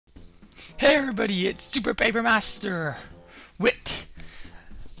Hey everybody, it's Super Paper Master with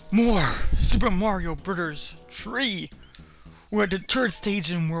more Super Mario Bros. 3. We're at the third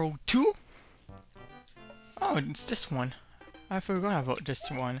stage in World 2. Oh, it's this one. I forgot about this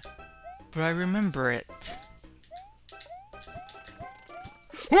one, but I remember it.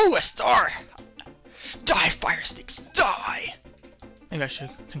 Ooh, a star! Die, fire sticks, die! Maybe I should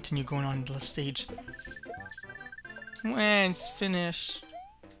continue going on to the stage. When it's finished.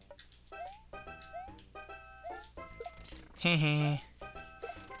 Hehe.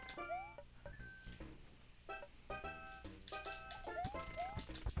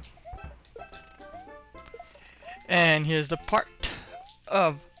 And here's the part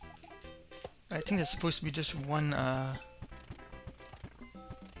of... I think there's supposed to be just one,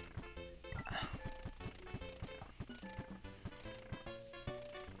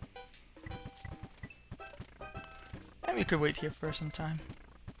 and we could wait here for some time.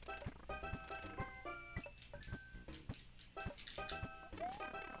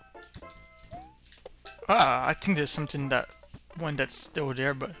 I think there's something one that's still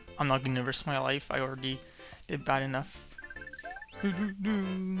there, but I'm not gonna risk my life. I already did bad enough.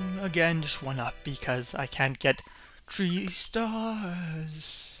 Again, just one up because I can't get 3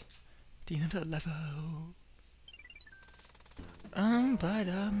 stars. The end of the level.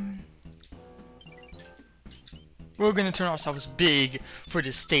 We're gonna turn ourselves big for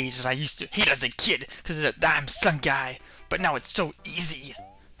this stage that I used to hate as a kid because of that damn sun guy, but now it's so easy.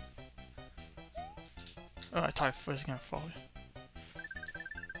 Oh, I thought I was gonna fall.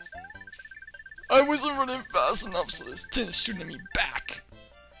 I wasn't running fast enough, so this tin is shooting me back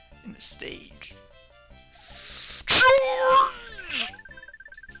in the stage. Charge!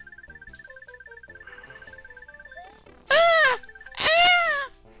 Ah!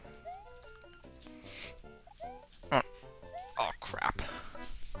 Ah! Oh crap.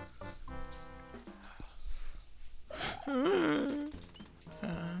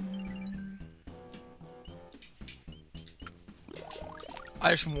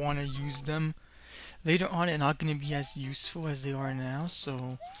 I just want to use them. Later on, they're not going to be as useful as they are now,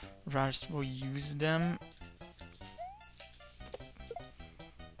 so rather we'll use them.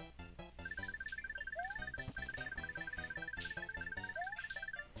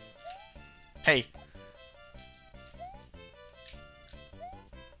 Hey!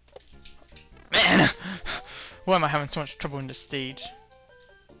 Man! Why am I having so much trouble in this stage?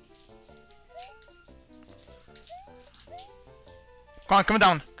 Come on, come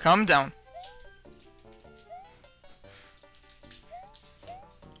down! Come down!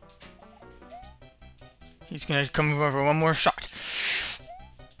 He's gonna come over for one more shot.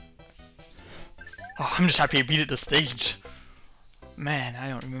 Oh, I'm just happy I beat it the stage. Man, I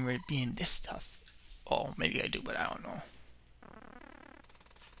don't remember it being this tough. Oh, maybe I do, but I don't know.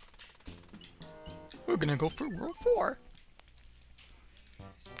 We're gonna go for World 4.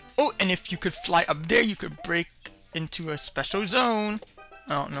 Oh, and if you could fly up there, you could break into a special zone.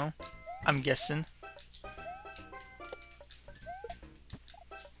 I don't know. I'm guessing.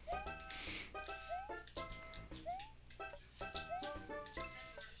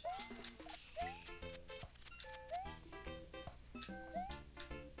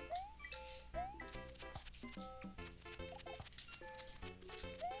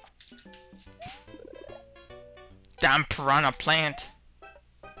 Damn piranha plant.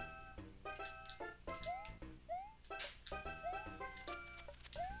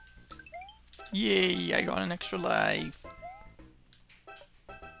 Yay, I got an extra life.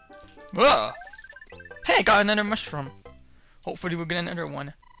 Whoa! Hey, I got another mushroom. Hopefully we'll get another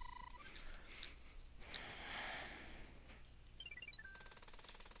one.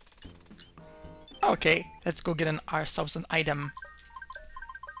 Okay, let's go get ourselves an item.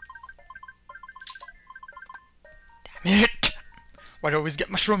 Damn it! Why do I always get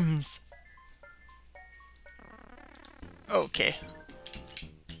mushrooms? Okay.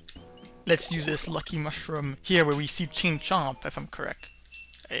 Let's use this lucky mushroom here where we see Chain Chomp, if I'm correct.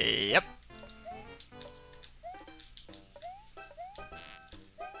 Yep.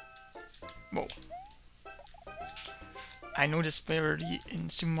 Whoa. I noticed already in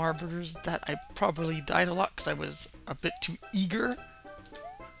Super Mario Bros. That I probably died a lot because I was a bit too eager.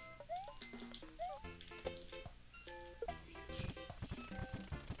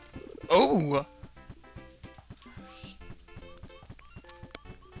 Oh!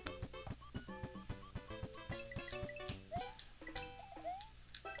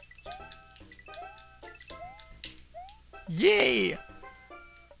 Yay!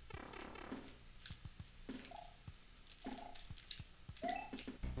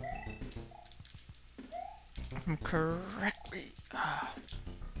 If I'm correctly...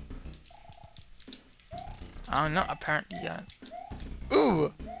 I don't know, apparently, yeah.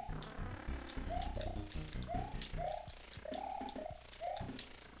 Ooh!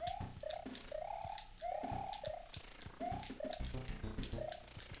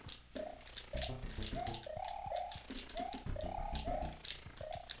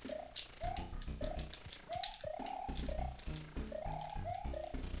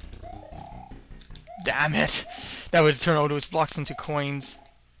 Damn it! That would turn all those blocks into coins.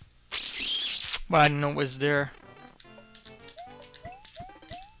 But I didn't know it was there.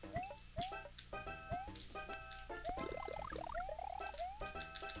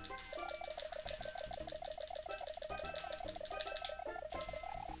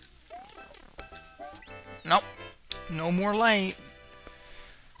 Nope. No more light.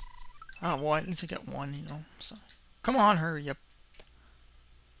 Oh, well, at least I get one, you know. So, come on, hurry up.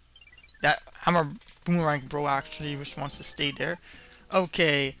 That hammer boomerang bro actually just wants to stay there.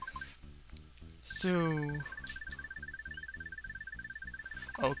 Okay. So...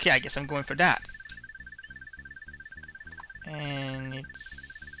 okay, I guess I'm going for that. And it's...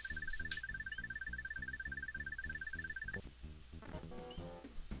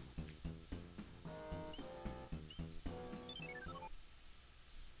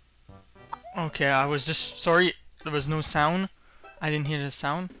 okay, I was just... sorry, there was no sound. I didn't hear the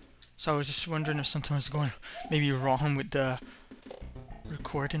sound. So I was just wondering if something was going maybe wrong with the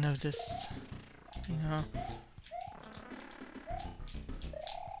recording of this, you know.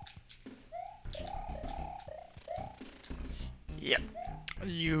 Yep,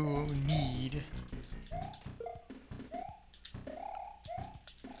 you need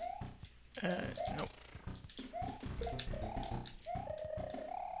nope.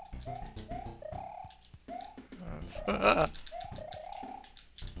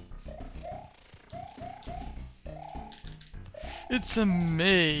 It's a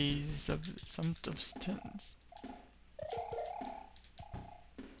maze of some substance.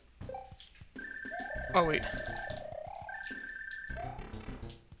 Oh wait.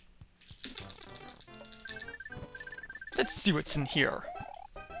 Let's see what's in here.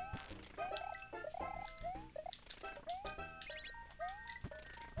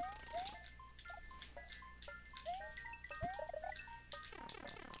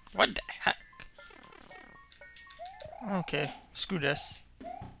 What the heck? Okay, screw this.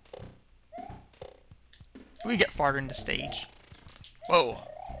 We get farther in the stage. Whoa.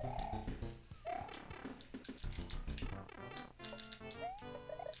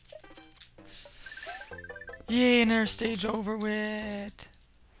 Yay, another stage over with.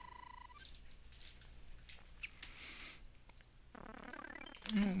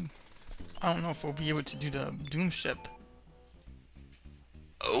 I don't know if we'll be able to do the Doom Ship.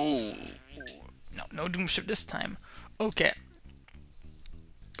 Oh, no, no Doom Ship this time. Okay.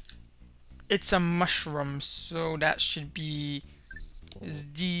 It's a mushroom, so that should be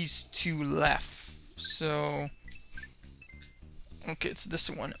these two left. So, okay, it's this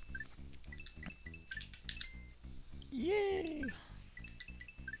one. Yay!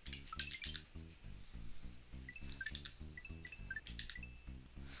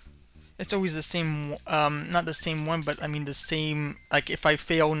 It's always the same, not the same one, but I mean the same, like if I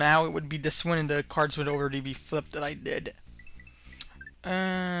fail now, it would be this one and the cards would already be flipped that I did.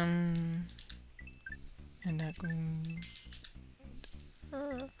 And that goes...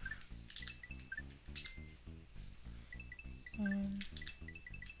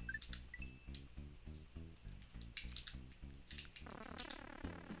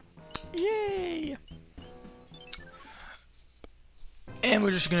 yay! And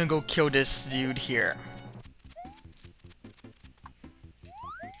we're just gonna go kill this dude here.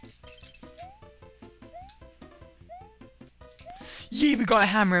 Yay, we got a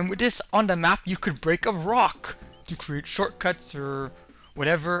hammer, and with this on the map, you could break a rock to create shortcuts or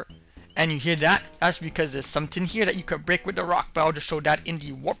whatever. And you hear that? That's because there's something here that you can break with the rock, but I'll just show that in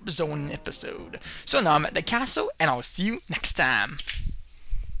the Warp Zone episode. So now I'm at the castle, and I'll see you next time.